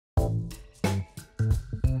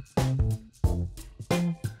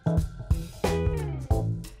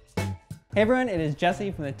Hey everyone, it is Jesse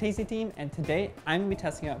from the Tasty Team, and today I'm going to be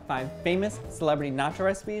testing out 5 famous celebrity nacho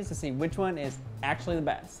recipes to see which one is actually the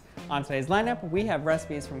best. On today's lineup, we have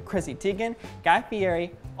recipes from Chrissy Teigen, Guy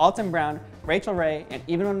Fieri, Alton Brown, Rachel Ray, and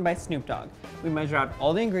even one by Snoop Dogg. We measure out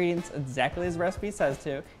all the ingredients exactly as the recipe says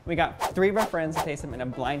to. We got 3 of our friends to taste them in a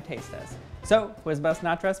blind taste test. So, who has the best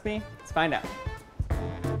nacho recipe? Let's find out.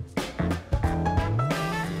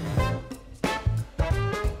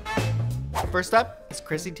 First up is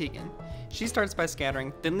Chrissy Teigen. She starts by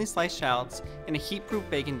scattering thinly sliced shallots in a heat-proof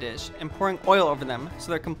baking dish and pouring oil over them so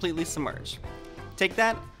they're completely submerged. Take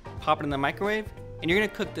that, pop it in the microwave, and you're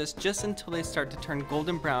gonna cook this just until they start to turn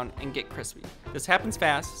golden brown and get crispy. This happens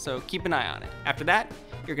fast, so keep an eye on it. After that,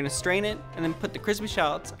 you're gonna strain it and then put the crispy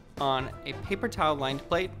shallots on a paper towel lined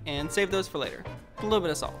plate and save those for later. A little bit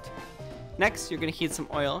of salt. Next, you're gonna heat some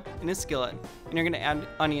oil in a skillet and you're gonna add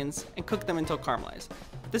onions and cook them until caramelized.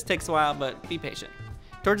 This takes a while, but be patient.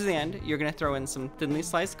 Towards the end, you're gonna throw in some thinly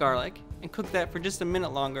sliced garlic and cook that for just a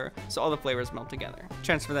minute longer so all the flavors melt together.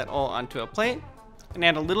 Transfer that all onto a plate and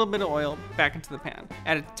add a little bit of oil back into the pan.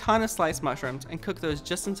 Add a ton of sliced mushrooms and cook those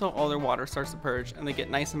just until all their water starts to purge and they get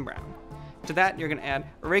nice and brown. To that, you're gonna add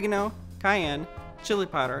oregano, cayenne, chili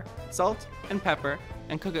powder, salt, and pepper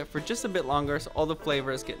and cook it for just a bit longer so all the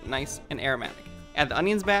flavors get nice and aromatic. Add the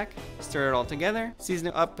onions back, stir it all together, season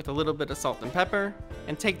it up with a little bit of salt and pepper,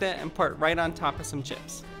 and take that and pour it right on top of some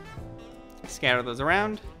chips. Scatter those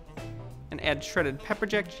around, and add shredded pepper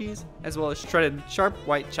jack cheese, as well as shredded sharp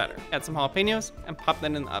white cheddar. Add some jalapenos, and pop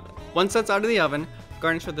that in the oven. Once that's out of the oven,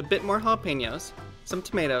 garnish with a bit more jalapenos, some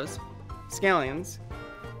tomatoes, scallions,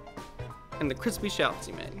 and the crispy shallots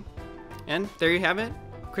you made. And there you have it,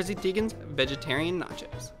 Chrissy Teigen's vegetarian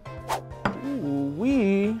nachos.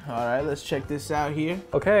 Ooh-wee. All right, let's check this out here.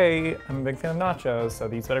 Okay, I'm a big fan of nachos, so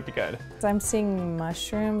these better be good. So I'm seeing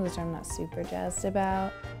mushrooms, which I'm not super jazzed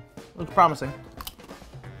about. Looks promising.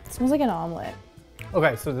 It smells like an omelet.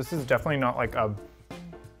 Okay, so this is definitely not like a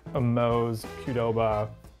Moe's, Qdoba,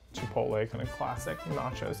 Chipotle kind of classic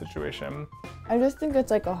nacho situation. I just think it's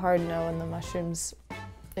like a hard no in the mushrooms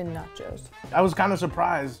in nachos. I was kind of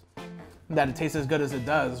surprised that it tastes as good as it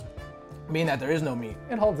does, being that there is no meat.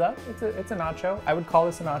 It holds up. It's a nacho. I would call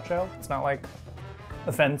this a nacho. It's not like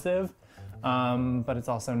offensive, but it's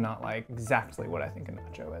also not like exactly what I think a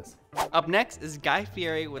nacho is. Up next is Guy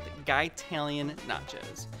Fieri with Guy-Talian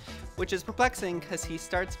nachos, which is perplexing because he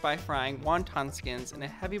starts by frying wonton skins in a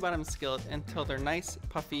heavy bottom skillet until they're nice,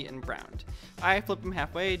 puffy, and browned. I flip them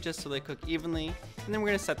halfway just so they cook evenly, and then we're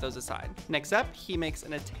gonna set those aside. Next up, he makes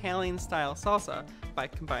an Italian-style salsa by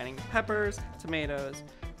combining peppers, tomatoes,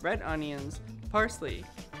 red onions, parsley,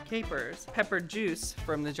 capers, pepper juice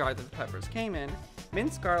from the jar that the peppers came in,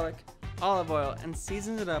 minced garlic, olive oil, and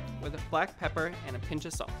seasons it up with black pepper and a pinch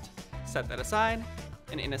of salt. Set that aside,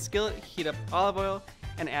 and in a skillet, heat up olive oil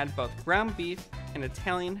and add both ground beef and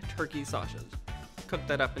Italian turkey sausages. Cook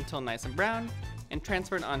that up until nice and brown and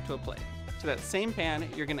transfer it onto a plate. To that same pan,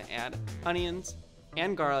 you're gonna add onions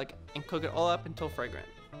and garlic and cook it all up until fragrant.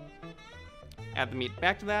 Add the meat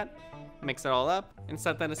back to that, mix it all up, and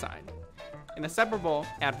set that aside. In a separate bowl,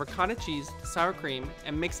 add ricotta cheese to sour cream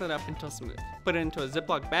and mix that up until smooth. Put it into a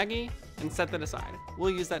Ziploc baggie and set that aside.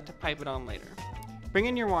 We'll use that to pipe it on later. Bring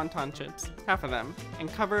in your wonton chips, half of them,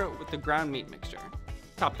 and cover it with the ground meat mixture.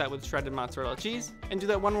 Top that with shredded mozzarella cheese, and do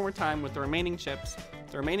that one more time with the remaining chips,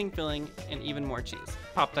 the remaining filling, and even more cheese.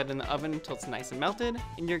 Pop that in the oven until it's nice and melted,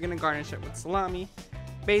 and you're gonna garnish it with salami,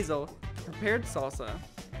 basil, prepared salsa,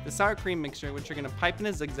 the sour cream mixture, which you're gonna pipe in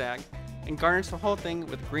a zigzag, and garnish the whole thing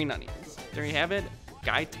with green onions. There you have it,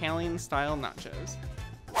 Guy-Talian style nachos.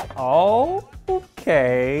 Oh,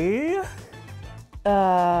 okay.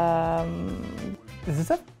 Does this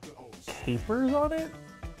have capers on it?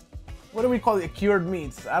 What do we call it? Cured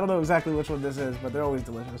meats. I don't know exactly which one this is, but they're always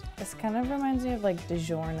delicious. This kind of reminds me of like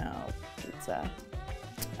DiGiorno pizza.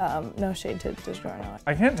 No shade to DiGiorno.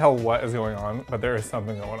 I can't tell what is going on, but there is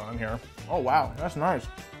something going on here. Oh wow, that's nice.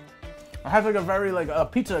 It has like a very like a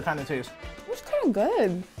pizza kind of taste. It's kind of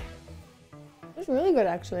good. It's really good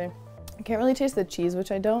actually. I can't really taste the cheese,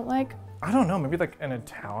 which I don't like. I don't know, maybe like an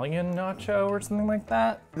Italian nacho or something like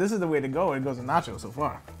that. This is the way to go. It goes a nacho so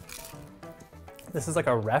far. This is like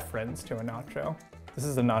a reference to a nacho. This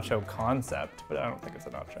is a nacho concept, but I don't think it's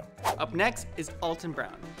a nacho. Up next is Alton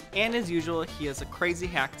Brown, and as usual, he has a crazy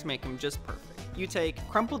hack to make him just perfect. You take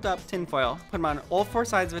crumpled up tinfoil, put them on all 4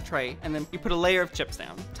 sides of a tray, and then you put a layer of chips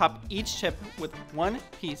down. Top each chip with 1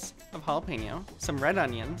 piece of jalapeno, some red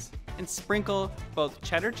onions, and sprinkle both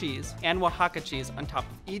cheddar cheese and Oaxaca cheese on top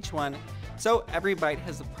of each one, so every bite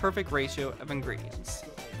has the perfect ratio of ingredients.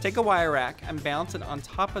 Take a wire rack and balance it on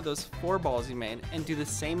top of those 4 balls you made and do the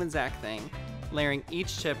same exact thing, layering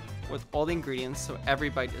each chip with all the ingredients so every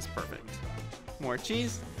bite is perfect. More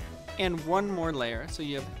cheese, and 1 more layer so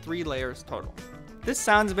you have 3 layers total. This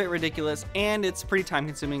sounds a bit ridiculous and it's pretty time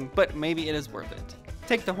consuming, but maybe it is worth it.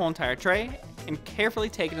 Take the whole entire tray and carefully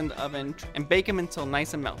take it in the oven and bake them until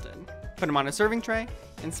nice and melted. Put them on a serving tray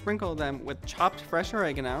and sprinkle them with chopped fresh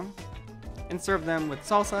oregano and serve them with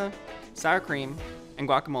salsa, sour cream, and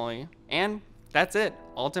guacamole. And that's it,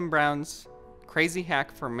 Alton Brown's crazy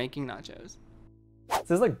hack for making nachos.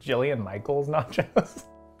 This is like Jillian Michaels nachos.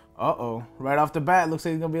 Uh-oh. Right off the bat, looks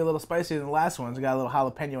like it's gonna be a little spicier than the last ones. We got a little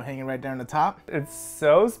jalapeno hanging right there on the top. It's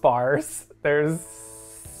so sparse. There's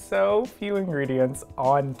so few ingredients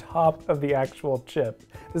on top of the actual chip.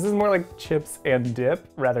 This is more like chips and dip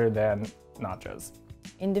rather than nachos.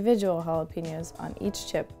 Individual jalapenos on each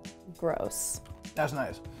chip, gross. That's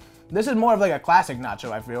nice. This is more of like a classic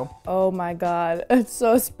nacho, I feel. Oh my God, it's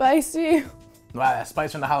so spicy. Wow, that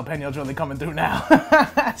spice from the jalapeno is really coming through now.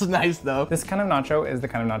 That's nice though. This kind of nacho is the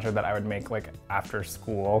kind of nacho that I would make like after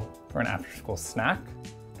school for an after school snack.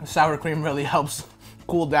 Sour cream really helps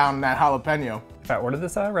cool down that jalapeno. If I ordered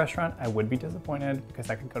this at a restaurant, I would be disappointed because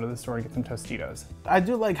I could go to the store and get some Tostitos. I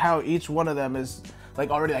do like how each one of them is like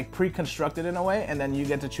already like pre-constructed in a way, and then you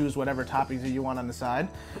get to choose whatever toppings that you want on the side.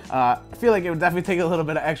 I feel like it would definitely take a little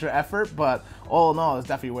bit of extra effort, but all in all, it's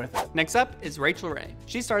definitely worth it. Next up is Rachel Ray.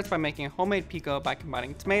 She starts by making a homemade pico by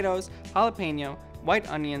combining tomatoes, jalapeno, white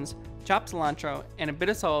onions, chopped cilantro, and a bit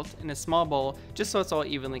of salt in a small bowl just so it's all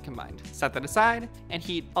evenly combined. Set that aside and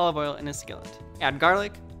heat olive oil in a skillet. Add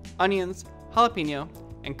garlic, onions, jalapeno,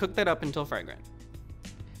 and cook that up until fragrant.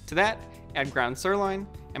 To that, add ground sirloin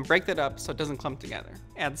and break that up so it doesn't clump together.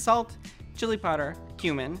 Add salt, chili powder,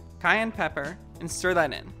 cumin, cayenne pepper, and stir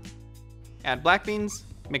that in. Add black beans,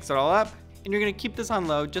 mix it all up, and you're gonna keep this on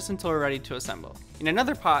low just until we're ready to assemble. In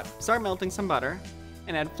another pot, start melting some butter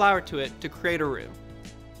and add flour to it to create a roux.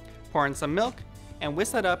 Pour in some milk and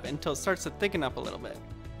whisk that up until it starts to thicken up a little bit.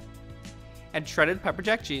 Add shredded pepper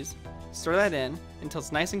jack cheese, stir that in until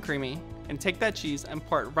it's nice and creamy, and take that cheese and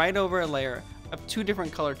pour it right over a layer of 2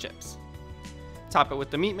 different colored chips. Top it with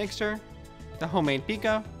the meat mixture, the homemade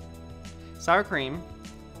pico, sour cream,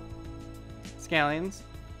 scallions,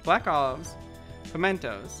 black olives,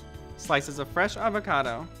 pimentos, slices of fresh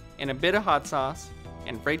avocado, and a bit of hot sauce,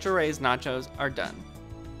 and Rachel Ray's nachos are done.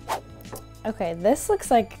 Okay, this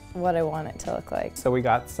looks like what I want it to look like. So we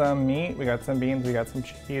got some meat, we got some beans, we got some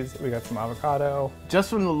cheese, we got some avocado. Just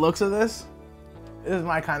from the looks of this is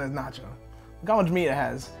my kind of nacho. Look how much meat it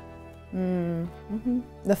has.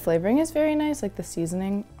 The flavoring is very nice, like the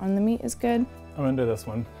seasoning on the meat is good. I'm into this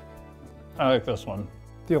one. I like this one.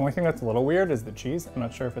 The only thing that's a little weird is the cheese. I'm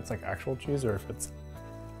not sure if it's like actual cheese or if it's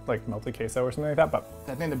like melted queso or something like that, but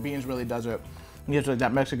I think the beans really does it. It gives like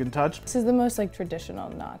that Mexican touch. This is the most like traditional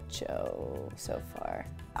nacho so far.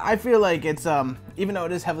 I feel like it's even though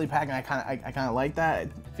it is heavily packed, and I kind of like that.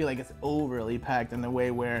 I feel like it's overly packed in the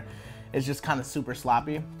way where it's just kind of super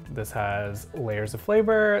sloppy. this has layers of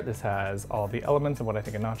flavor. This has all the elements of what I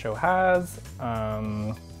think a nacho has.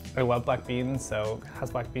 I love black beans, so it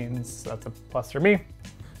has black beans. So that's a plus for me.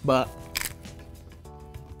 But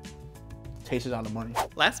taste is on the money.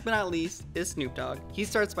 Last but not least is Snoop Dogg. He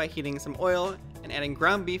starts by heating some oil and adding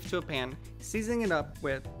ground beef to a pan, seasoning it up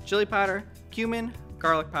with chili powder, cumin,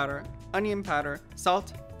 garlic powder, onion powder,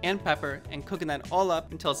 salt, and pepper, and cooking that all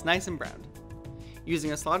up until it's nice and browned.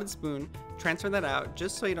 Using a slotted spoon, transfer that out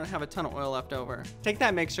just so you don't have a ton of oil left over. Take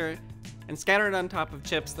that mixture and scatter it on top of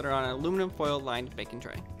chips that are on an aluminum foil lined baking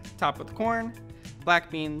tray. Top with corn,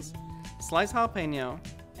 black beans, sliced jalapeno,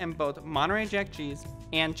 and both Monterey Jack cheese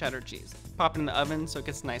and cheddar cheese. Pop it in the oven so it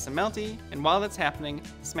gets nice and melty, and while that's happening,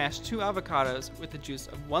 smash 2 avocados with the juice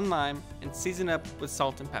of 1 lime and season up with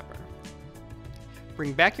salt and pepper.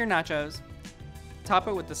 Bring back your nachos, top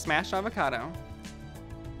it with the smashed avocado,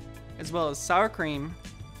 as well as sour cream,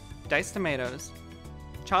 diced tomatoes,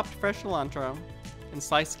 chopped fresh cilantro, and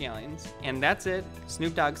sliced scallions. And that's it,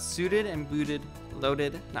 Snoop Dogg's suited and booted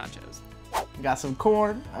loaded nachos. Got some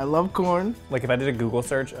corn. I love corn. Like if I did a Google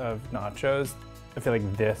search of nachos, I feel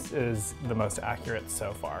like this is the most accurate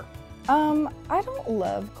so far. I don't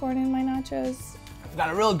love corn in my nachos. Got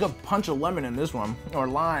a real good punch of lemon in this one, or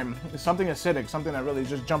lime. It's something acidic, something that really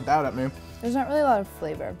just jumped out at me. There's not really a lot of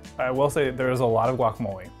flavor. I will say there is a lot of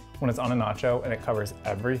guacamole. When it's on a nacho and it covers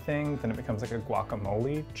everything, then it becomes like a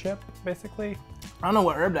guacamole chip, basically. I don't know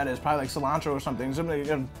what herb that is, probably like cilantro or something.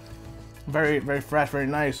 Something very, very fresh, very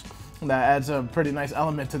nice. That adds a pretty nice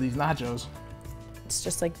element to these nachos. It's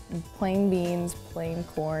just like plain beans, plain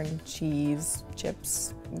corn, cheese,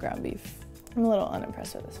 chips, ground beef. I'm a little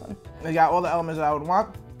unimpressed with this one. They got all the elements that I would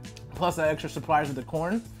want, plus that extra surprise with the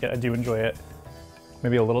corn. Yeah, I do enjoy it.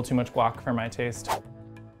 Maybe a little too much guac for my taste.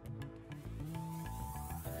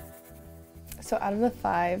 So out of the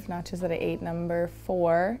 5 nachos that I ate, number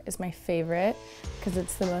 4 is my favorite because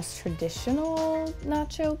it's the most traditional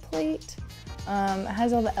nacho plate. It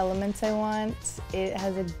has all the elements I want. It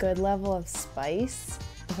has a good level of spice.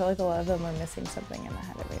 I feel like a lot of them were missing something and I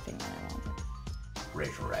had everything that I wanted.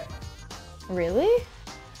 Rachel Ray. Really?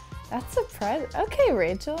 That's surprising. Okay,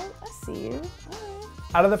 Rachel, I see you. All right.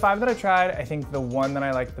 Out of the 5 that I tried, I think the one that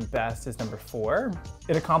I like the best is number 4.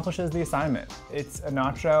 It accomplishes the assignment. It's a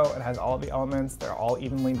nacho, it has all of the elements, they're all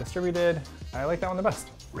evenly distributed. I like that one the best.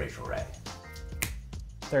 Rachel Ray.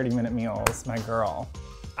 30-minute meals, my girl.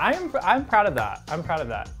 I'm proud of that. I'm proud of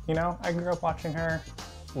that. You know, I grew up watching her,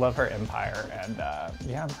 love her empire, and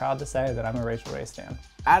yeah, I'm proud to say that I'm a Rachel Ray stan.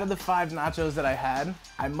 Out of the 5 nachos that I had,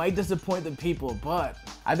 I might disappoint the people, but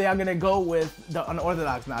I think I'm gonna go with the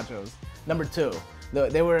unorthodox nachos. Number 2.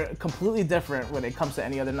 They were completely different when it comes to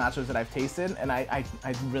any other nachos that I've tasted, and I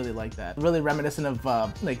really like that. Really reminiscent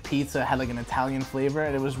of like pizza, had like an Italian flavor,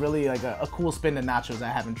 and it was really like a cool spin to nachos I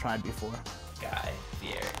haven't tried before. Guy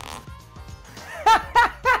Fieri.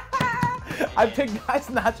 I picked Guy's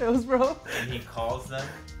nachos, bro. And he calls them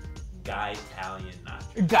Guy Italian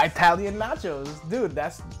nachos. Guy Italian nachos. Dude,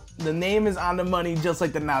 that's, the name is on the money just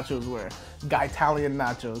like the nachos were. Guy Italian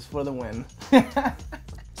nachos for the win.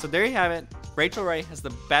 So there you have it. Rachel Ray has the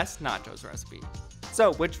best nachos recipe.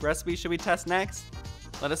 So which recipe should we test next?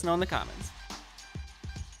 Let us know in the comments.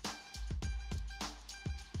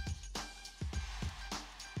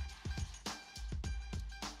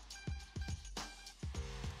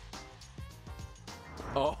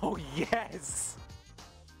 Oh, yes!